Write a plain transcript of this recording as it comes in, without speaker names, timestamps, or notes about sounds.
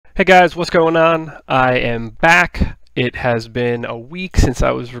Hey guys, what's going on? I am back. It has been a week since I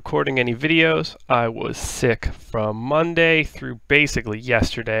was recording any videos. I was sick from Monday through basically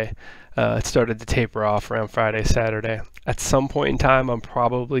yesterday. It started to taper off around Friday, Saturday. At some point in time, I'm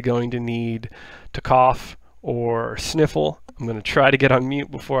probably going to need to cough or sniffle. I'm going to try to get on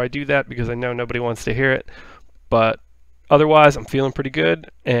mute before I do that because I know nobody wants to hear it. But otherwise, I'm feeling pretty good,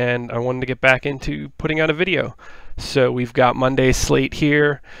 and I wanted to get back into putting out a video. So we've got Monday's slate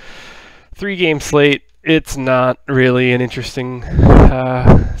here. 3-game slate. It's not really an interesting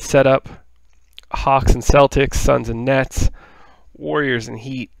setup. Hawks and Celtics, Suns and Nets, Warriors and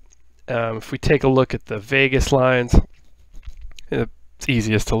Heat. If we take a look at the Vegas lines, it's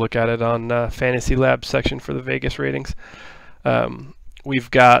easiest to look at it on Fantasy Labs section for the Vegas ratings.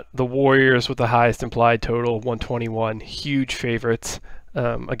 We've got the Warriors with the highest implied total, 121, huge favorites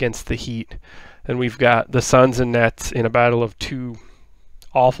against the Heat. And we've got the Suns and Nets in a battle of two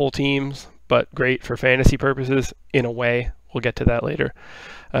awful teams, but great for fantasy purposes in a way. We'll get to that later.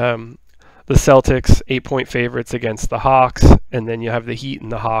 The Celtics, 8-point favorites against the Hawks, and then you have the Heat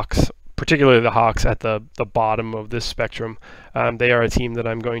and the Hawks, particularly the Hawks at the bottom of this spectrum. They are a team that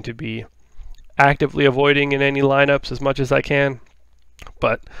I'm going to be actively avoiding in any lineups as much as I can.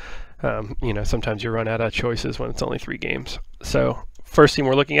 But, you know, sometimes you run out of choices when it's only 3 games. So first team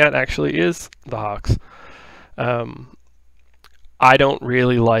we're looking at actually is the Hawks. I don't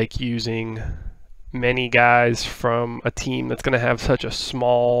really like using many guys from a team that's going to have such a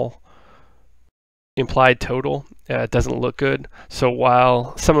small implied total. It doesn't look good. So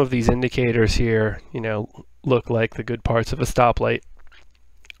while some of these indicators here, you know, look like the good parts of a stoplight,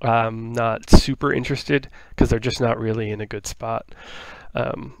 I'm not super interested because they're just not really in a good spot.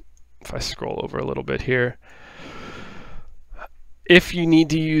 If I scroll over a little bit here, if you need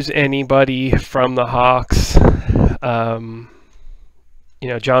to use anybody from the Hawks, you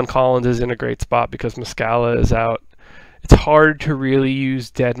know, John Collins is in a great spot because Muscala is out. It's hard to really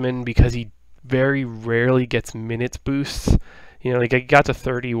use Dedmon because he very rarely gets minutes boosts. You know, like I got to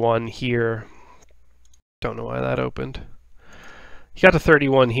 31 here. Don't know why that opened. He got to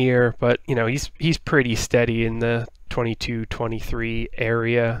 31 here, but you know, he's pretty steady in the 22, 23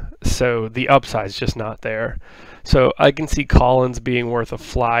 area. So the upside's just not there. So I can see Collins being worth a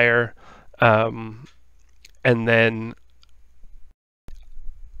flyer. And then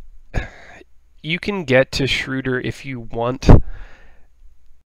you can get to Schroeder if you want.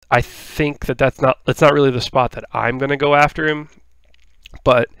 I think that's not really the spot that I'm going to go after him,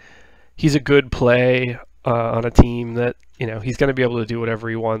 but he's a good play on a team that, you know, he's going to be able to do whatever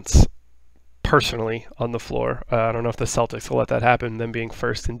he wants personally on the floor. I don't know if the Celtics will let that happen, them being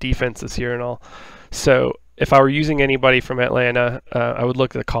first in defense this year and all. So if I were using anybody from Atlanta, I would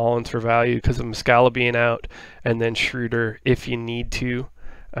look at Collins for value because of Muscala being out, and then Schroeder if you need to.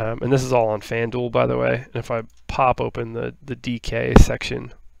 And this is all on Fanduel, by the way. And if I pop open the DK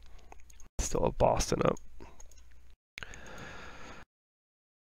section, still have Boston up.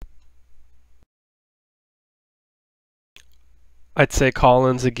 I'd say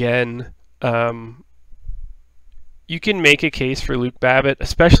Collins again. You can make a case for Luke Babbitt,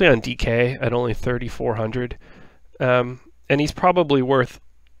 especially on DK at only 3,400. And he's probably worth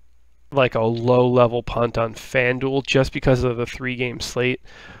like a low-level punt on FanDuel just because of the 3-game slate.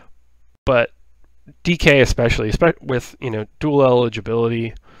 But DK especially with, you know, dual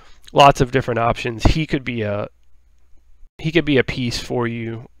eligibility, lots of different options, he could be a piece for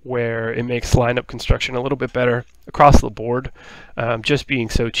you where it makes lineup construction a little bit better across the board, just being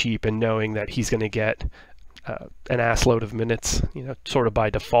so cheap and knowing that he's going to get an ass load of minutes, you know, sort of by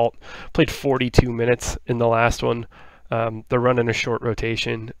default. Played 42 minutes in the last one. They're running a short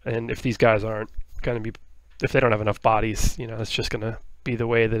rotation, and if these guys aren't going to be, if they don't have enough bodies, you know, it's just going to be the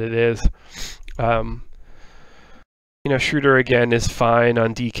way that it is. You know, Schroeder again is fine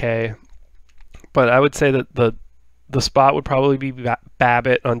on DK, but I would say that the spot would probably be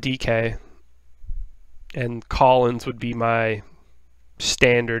Babbitt on DK, and Collins would be my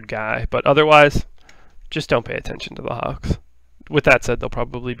standard guy. But otherwise, just don't pay attention to the Hawks. With that said, they'll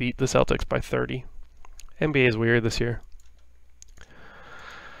probably beat the Celtics by 30. NBA is weird this year.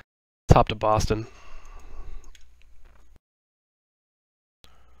 Top to Boston.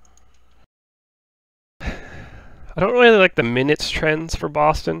 I don't really like the minutes trends for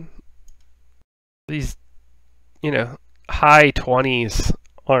Boston. These, you know, high 20s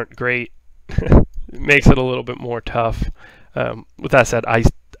aren't great. It makes it a little bit more tough. With that said,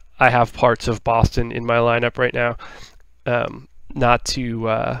 I have parts of Boston in my lineup right now. Not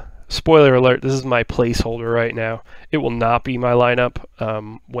to spoiler alert, this is my placeholder right now. It will not be my lineup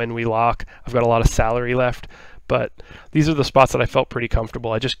when we lock. I've got a lot of salary left, But these are the spots that I felt pretty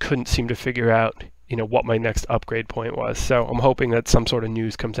comfortable. I just couldn't seem to figure out, what my next upgrade point was. So I'm hoping that some sort of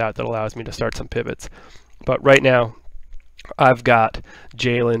news comes out that allows me to start some pivots. But right now, I've got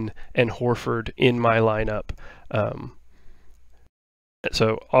Jalen and Horford in my lineup.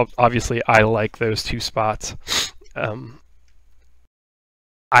 So obviously, I like those two spots. I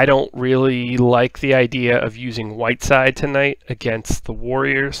don't really like the idea of using Whiteside tonight against the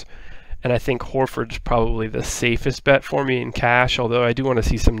Warriors. And I think Horford's probably the safest bet for me in cash, although I do want to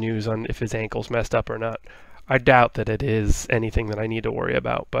see some news on if his ankle's messed up or not. I doubt that it is anything that I need to worry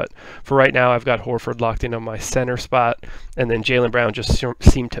about. But for right now, I've got Horford locked in on my center spot. And then Jaylen Brown just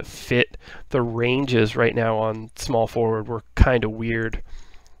seemed to fit. The ranges right now on small forward were kind of weird.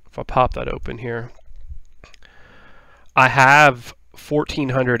 If I pop that open here. I have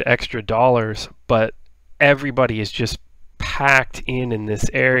 $1,400 extra dollars, but everybody is just packed in this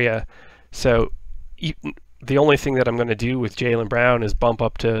area. So the only thing that I'm going to do with Jaylen Brown is bump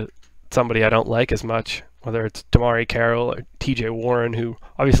up to somebody I don't like as much, whether it's Damari Carroll or TJ Warren, who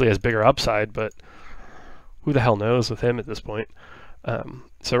obviously has bigger upside, but who the hell knows with him at this point.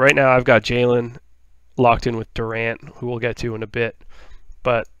 So right now I've got Jaylen locked in with Durant, who we'll get to in a bit.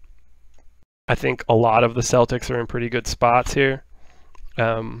 But I think a lot of the Celtics are in pretty good spots here.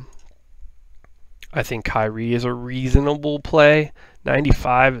 I think Kyrie is a reasonable play.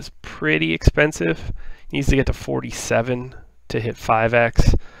 95 is pretty expensive. He needs to get to 47 to hit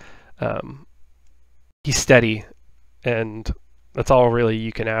 5x. He's steady, and that's all really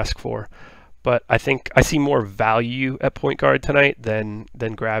you can ask for. But I think I see more value at point guard tonight than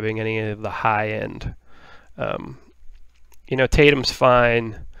grabbing any of the high end. Tatum's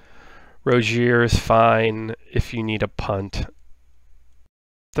fine. Rozier's fine if you need a punt.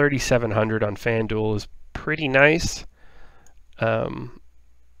 3,700 on Fanduel is pretty nice.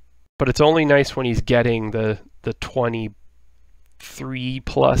 But it's only nice when he's getting the 23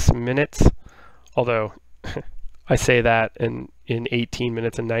 plus minutes. Although I say that, and in 18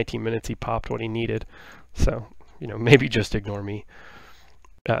 minutes and 19 minutes he popped what he needed. So, maybe just ignore me.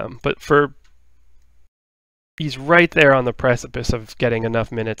 But he's right there on the precipice of getting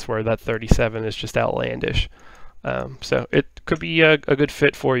enough minutes where that 37 is just outlandish. So it could be a good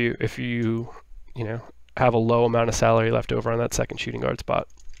fit for you if you have a low amount of salary left over on that second shooting guard spot.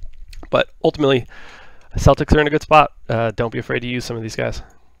 But ultimately, Celtics are in a good spot. Don't be afraid to use some of these guys.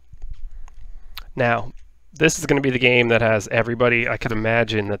 Now, this is going to be the game that has everybody. I could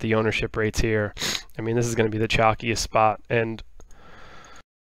imagine that the ownership rates here, this is going to be the chalkiest spot. And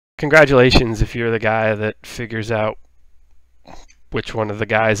congratulations if you're the guy that figures out which one of the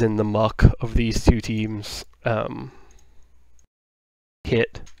guys in the muck of these two teams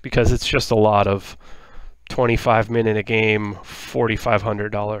hit, because it's just a lot of 25-minute a game,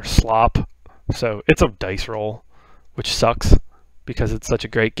 $4,500 slop. So it's a dice roll, which sucks because it's such a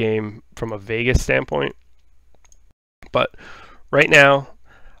great game from a Vegas standpoint. But right now,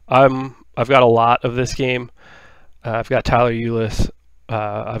 I've got a lot of this game. I've got Tyler Ulis,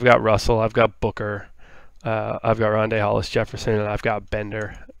 I've got Russell, I've got Booker, I've got Rondé Hollis-Jefferson, and I've got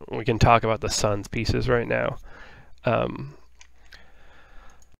Bender. We can talk about the Suns pieces right now.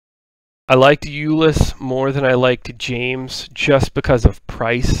 I liked Ulis more than I liked James just because of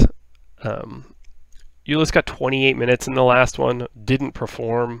price. Ulis got 28 minutes in the last one, didn't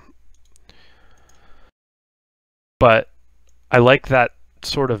perform. But I like that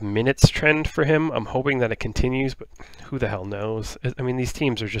sort of minutes trend for him. I'm hoping that it continues, but who the hell knows? These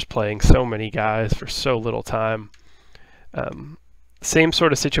teams are just playing so many guys for so little time. Same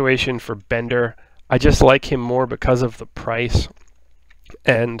sort of situation for Bender. I just like him more because of the price.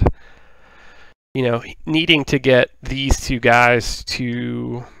 And, needing to get these two guys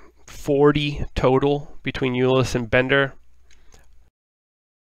to 40 total between Ulis and Bender.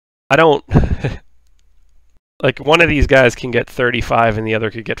 I don't... Like, one of these guys can get 35 and the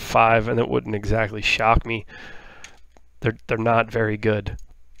other could get 5, and it wouldn't exactly shock me. They're not very good.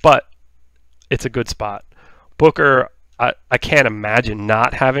 But it's a good spot. Booker, I can't imagine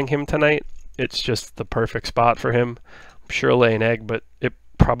not having him tonight. It's just the perfect spot for him. I'm sure he'll lay an egg, but it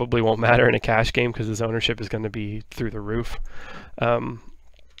probably won't matter in a cash game because his ownership is going to be through the roof. I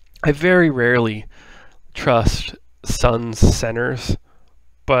very rarely trust Suns centers,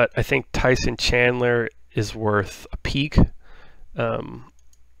 but I think Tyson Chandler is worth a peek.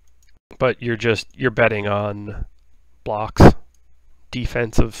 But you're betting on blocks,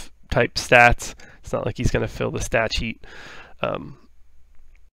 defensive type stats. It's not like he's going to fill the stat sheet.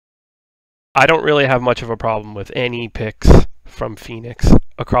 I don't really have much of a problem with any picks from Phoenix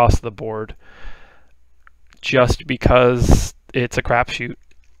across the board, just because it's a crapshoot.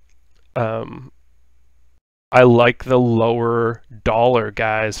 I like the lower dollar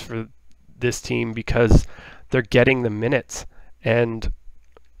guys for this team because they're getting the minutes. And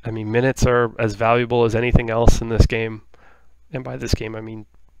I mean, minutes are as valuable as anything else in this game. And by this game, I mean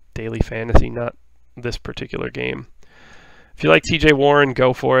daily fantasy, not this particular game. If you like TJ Warren,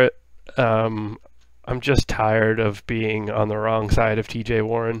 go for it. I'm just tired of being on the wrong side of TJ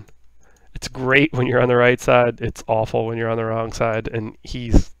Warren. It's great when you're on the right side. It's awful when you're on the wrong side. And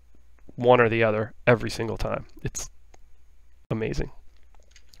he's one or the other every single time. It's amazing.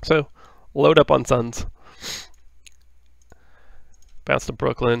 So load up on Suns. Bounce to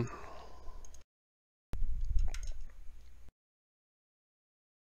Brooklyn.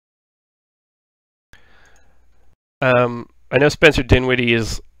 I know Spencer Dinwiddie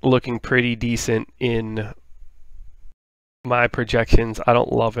is looking pretty decent in my projections. I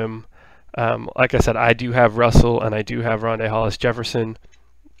don't love him. Like I said, I do have Russell and I do have Rondae Hollis-Jefferson.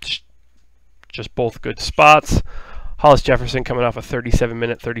 Just both good spots. Hollis-Jefferson coming off a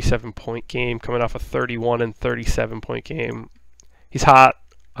 37-minute, 37-point game, coming off a 31 and 37-point game. He's hot.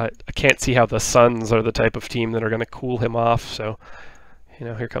 I can't see how the Suns are the type of team that are going to cool him off. So, you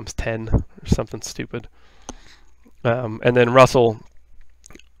know, here comes 10 or something stupid. And then Russell,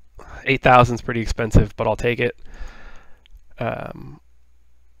 8,000 is pretty expensive, but I'll take it.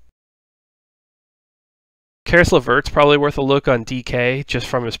 Karis LeVert's probably worth a look on DK just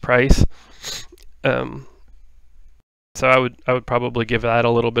from his price. So I would probably give that a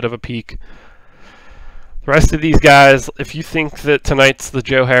little bit of a peek. The rest of these guys, if you think that tonight's the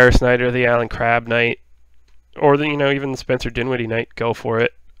Joe Harris night or the Allen Crabbe night, or the, even the Spencer Dinwiddie night, go for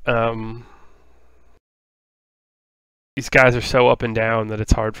it. These guys are so up and down that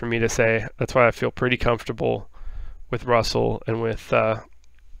it's hard for me to say. That's why I feel pretty comfortable with Russell and with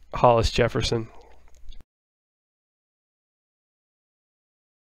Hollis-Jefferson.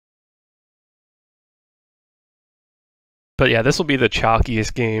 But yeah, this will be the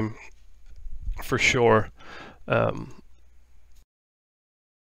chalkiest game for sure.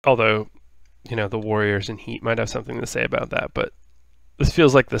 Although, the Warriors and Heat might have something to say about that. But this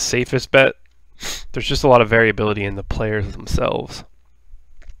feels like the safest bet. There's just a lot of variability in the players themselves.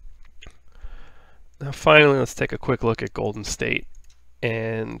 Now finally, let's take a quick look at Golden State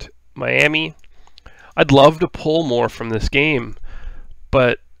and Miami. I'd love to pull more from this game,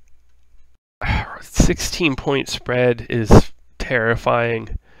 but 16-point spread is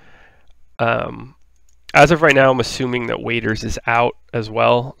terrifying. As of right now, I'm assuming that Waiters is out as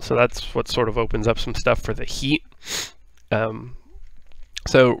well, so that's what sort of opens up some stuff for the Heat.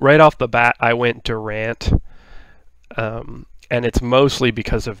 So right off the bat, I went Durant, and it's mostly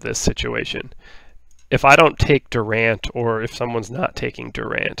because of this situation. If I don't take Durant, or if someone's not taking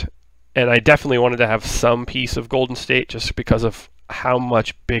Durant, and I definitely wanted to have some piece of Golden State just because of how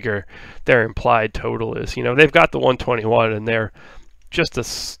much bigger their implied total is. They've got the 121, and they're just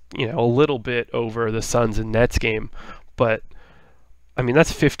a little bit over the Suns and Nets game, but I mean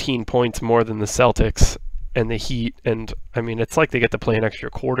that's 15 points more than the Celtics and the Heat, and I mean it's like they get to play an extra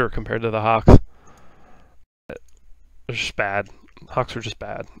quarter compared to the Hawks. They're just bad. Hawks are just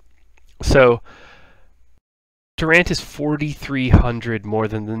bad. So Durant is 4,300 more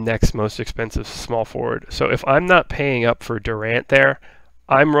than the next most expensive small forward. So if I'm not paying up for Durant there,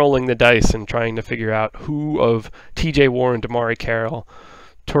 I'm rolling the dice and trying to figure out who of TJ Warren, DeMarre Carroll,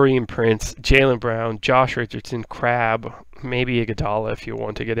 Taurean Prince, Jaylen Brown, Josh Richardson, Crabbe, maybe Iguodala if you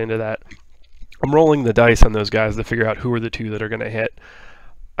want to get into that. I'm rolling the dice on those guys to figure out who are the two that are going to hit.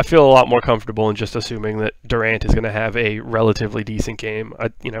 I feel a lot more comfortable in just assuming that Durant is going to have a relatively decent game.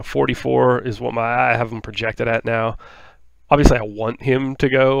 44 is what I have him projected at now. Obviously, I want him to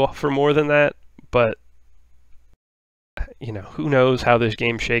go for more than that, but who knows how this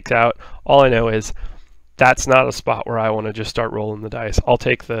game shakes out. All I know is that's not a spot where I want to just start rolling the dice. I'll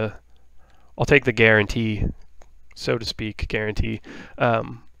take the guarantee, so to speak,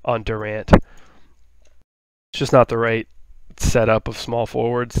 on Durant. It's just not the right setup of small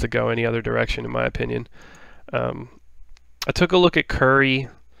forwards to go any other direction, in my opinion. I took a look at Curry.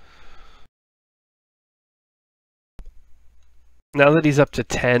 Now that he's up to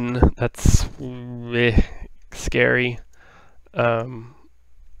 10, that's scary.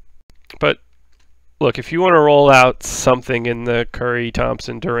 But look, if you want to roll out something in the Curry,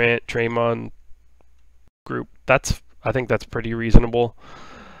 Thompson, Durant, Draymond group, I think that's pretty reasonable.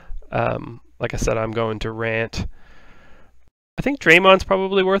 Like I said, I'm going Durant. I think Draymond's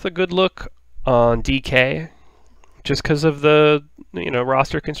probably worth a good look on DK, just because of the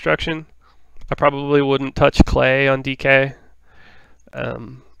roster construction. I probably wouldn't touch Clay on DK.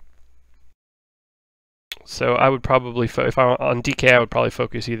 So I would probably, if I'm on DK, I would probably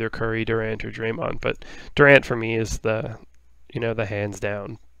focus either Curry, Durant, or Draymond. But Durant for me is the hands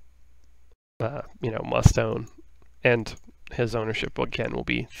down, must own, and his ownership again will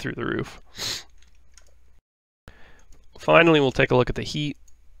be through the roof. Finally, we'll take a look at the Heat.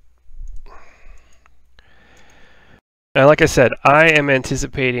 And like I said, I am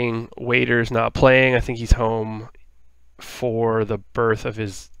anticipating Waiters not playing. I think he's home for the birth of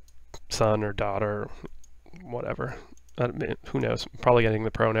his son or daughter, whatever. Who knows? I'm probably getting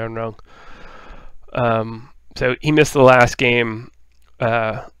the pronoun wrong. So he missed the last game.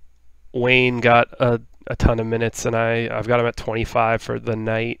 Wayne got a ton of minutes, and I've got him at 25 for the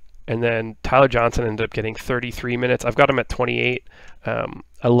night. And then Tyler Johnson ended up getting 33 minutes. I've got him at 28.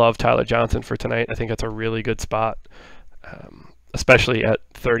 I love Tyler Johnson for tonight. I think that's a really good spot, especially at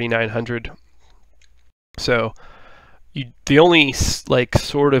 3,900. So the only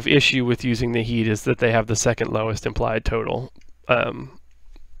sort of issue with using the Heat is that they have the second lowest implied total.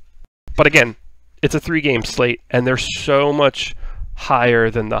 But again, it's a 3-game slate, and they're so much higher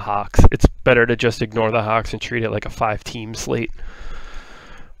than the Hawks. It's better to just ignore the Hawks and treat it like a 5-team slate.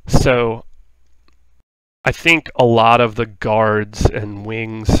 So I think a lot of the guards and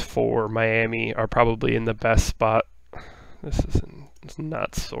wings for Miami are probably in the best spot. It's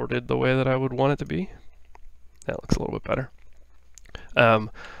not sorted the way that I would want it to be. That looks a little bit better.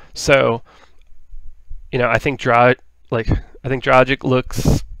 So I think Dragic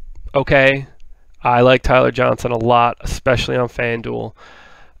looks okay. I like Tyler Johnson a lot, especially on Fanduel.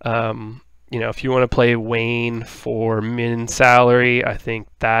 If you want to play Wayne for min salary, I think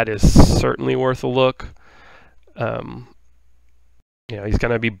that is certainly worth a look. He's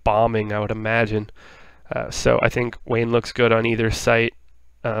going to be bombing, I would imagine. So I think Wayne looks good on either site.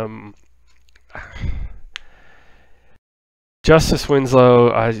 Justice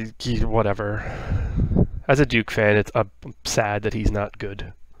Winslow, whatever. As a Duke fan, I'm sad that he's not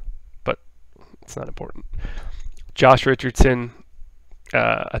good, but it's not important. Josh Richardson,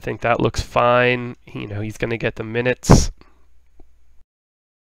 I think that looks fine. He's going to get the minutes.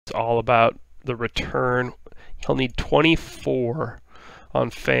 It's all about the return. He'll need 24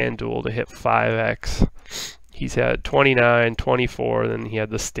 on FanDuel to hit 5x. He's had 29, 24, then he had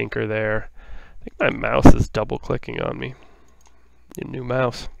the stinker there. I think my mouse is double clicking on me. Need a new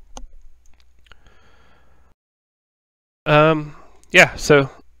mouse. Yeah, so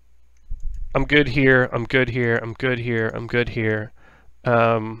I'm good here, I'm good here, I'm good here, I'm good here.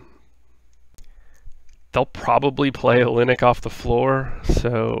 They'll probably play Olynyk off the floor,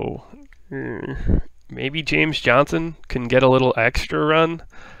 so maybe James Johnson can get a little extra run.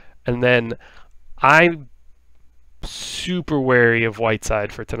 And then I'm super wary of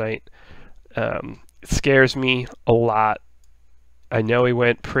Whiteside for tonight. It scares me a lot. I know he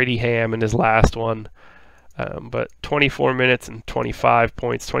went pretty ham in his last one, but 24 minutes and 25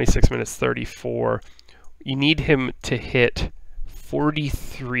 points, 26 minutes, 34. You need him to hit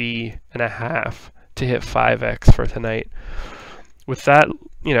 43.5 to hit 5x for tonight. With that,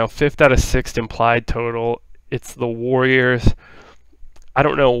 5th out of 6th implied total, it's the Warriors. I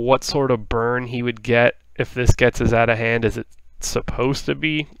don't know what sort of burn he would get if this gets as out of hand as it's supposed to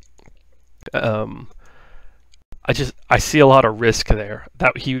be. I see a lot of risk there.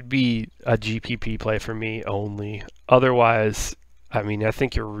 That he would be a GPP play for me only. Otherwise, I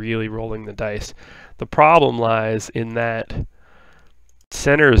think you're really rolling the dice. The problem lies in that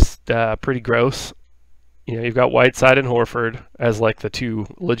center's pretty gross. You've got Whiteside and Horford as the two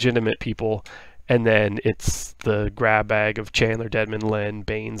legitimate people, and then it's the grab bag of Chandler, Dedmon, Len,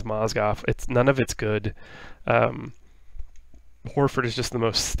 Baines, Mozgov. None of it's good. Horford is just the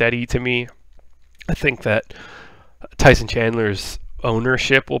most steady to me. I think that Tyson Chandler's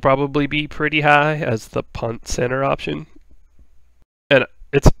ownership will probably be pretty high as the punt center option. And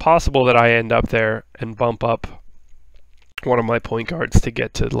it's possible that I end up there and bump up one of my point guards to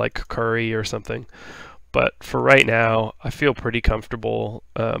get to Curry or something. But for right now, I feel pretty comfortable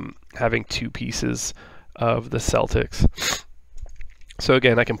having two pieces of the Celtics. So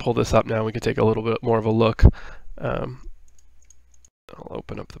again, I can pull this up now. We can take a little bit more of a look. I'll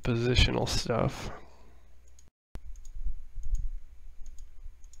open up the positional stuff.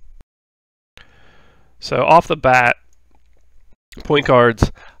 So off the bat, point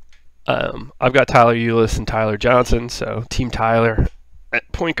guards, I've got Tyler Ulis and Tyler Johnson, so Team Tyler at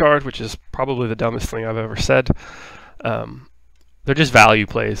point guard, which is probably the dumbest thing I've ever said. They're just value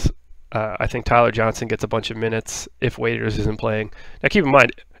plays. I think Tyler Johnson gets a bunch of minutes if Waiters isn't playing. Now keep in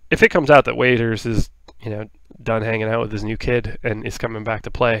mind, if it comes out that Waiters is done hanging out with his new kid and is coming back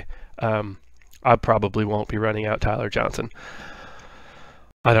to play, I probably won't be running out Tyler Johnson.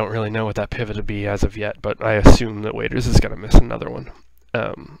 I don't really know what that pivot would be as of yet, but I assume that Waiters is going to miss another one.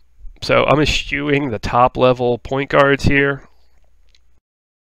 So I'm eschewing the top level point guards here.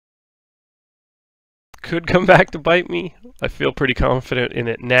 Could come back to bite me. I feel pretty confident in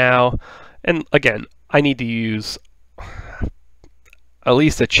it now. And again, I need to use at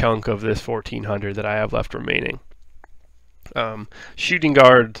least a chunk of this 1,400 that I have left remaining. Shooting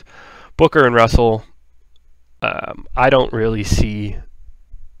guards, Booker and Russell. I don't really see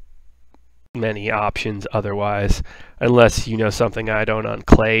many options otherwise, unless you know something I don't on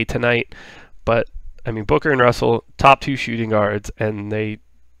Clay tonight. But I mean, Booker and Russell, top 2 shooting guards, and they,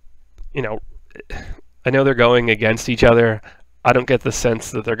 you know, I know they're going against each other. I don't get the sense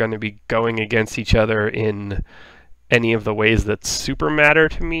that they're going to be going against each other in any of the ways that super matter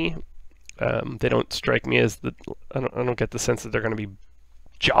to me. They don't strike me as I don't get the sense that they're going to be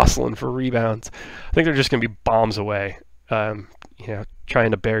jostling for rebounds. I think they're just going to be bombs away, you know,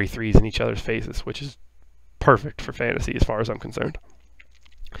 trying to bury threes in each other's faces, which is perfect for fantasy as far as I'm concerned.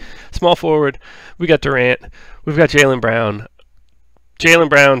 Small forward, we got Durant, we've got Jaylen Brown. Jaylen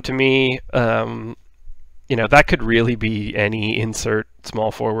Brown, to me, you know, that could really be any insert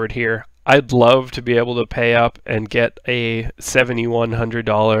small forward here. I'd love to be able to pay up and get a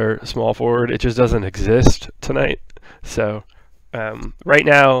 $7,100 small forward. It just doesn't exist tonight. So right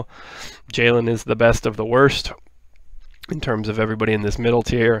now, Jaylen is the best of the worst in terms of everybody in this middle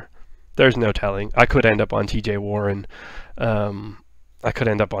tier. There's no telling. I could end up on TJ Warren. I could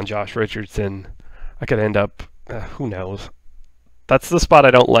end up on Josh Richardson. I could end up, who knows. That's the spot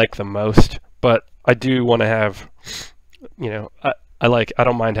I don't like the most, but I do want to have, you know, I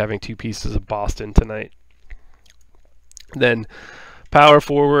don't mind having 2 pieces of Boston tonight. Then power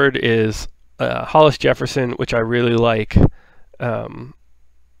forward is Hollis Jefferson, which I really like. And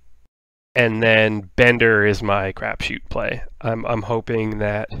then Bender is my crapshoot play. I'm hoping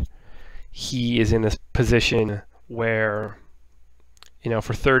that he is in a position where, you know,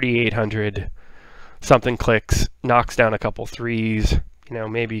 for 3,800, something clicks, knocks down a couple threes, you know,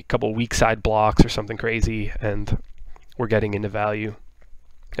 maybe a couple weak side blocks or something crazy, and we're getting into value.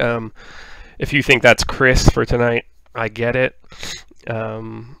 If you think that's Chris for tonight, I get it.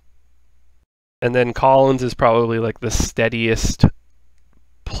 And then Collins is probably like the steadiest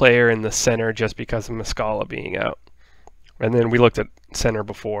player in the center just because of Muscala being out. And then we looked at center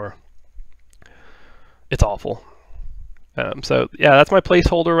before. It's awful. So yeah, that's my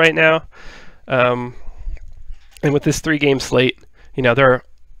placeholder right now. And with this 3-game slate, you know, their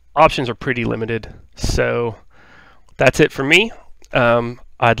options are pretty limited. So that's it for me.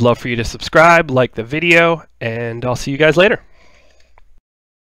 I'd love for you to subscribe, like the video, and I'll see you guys later.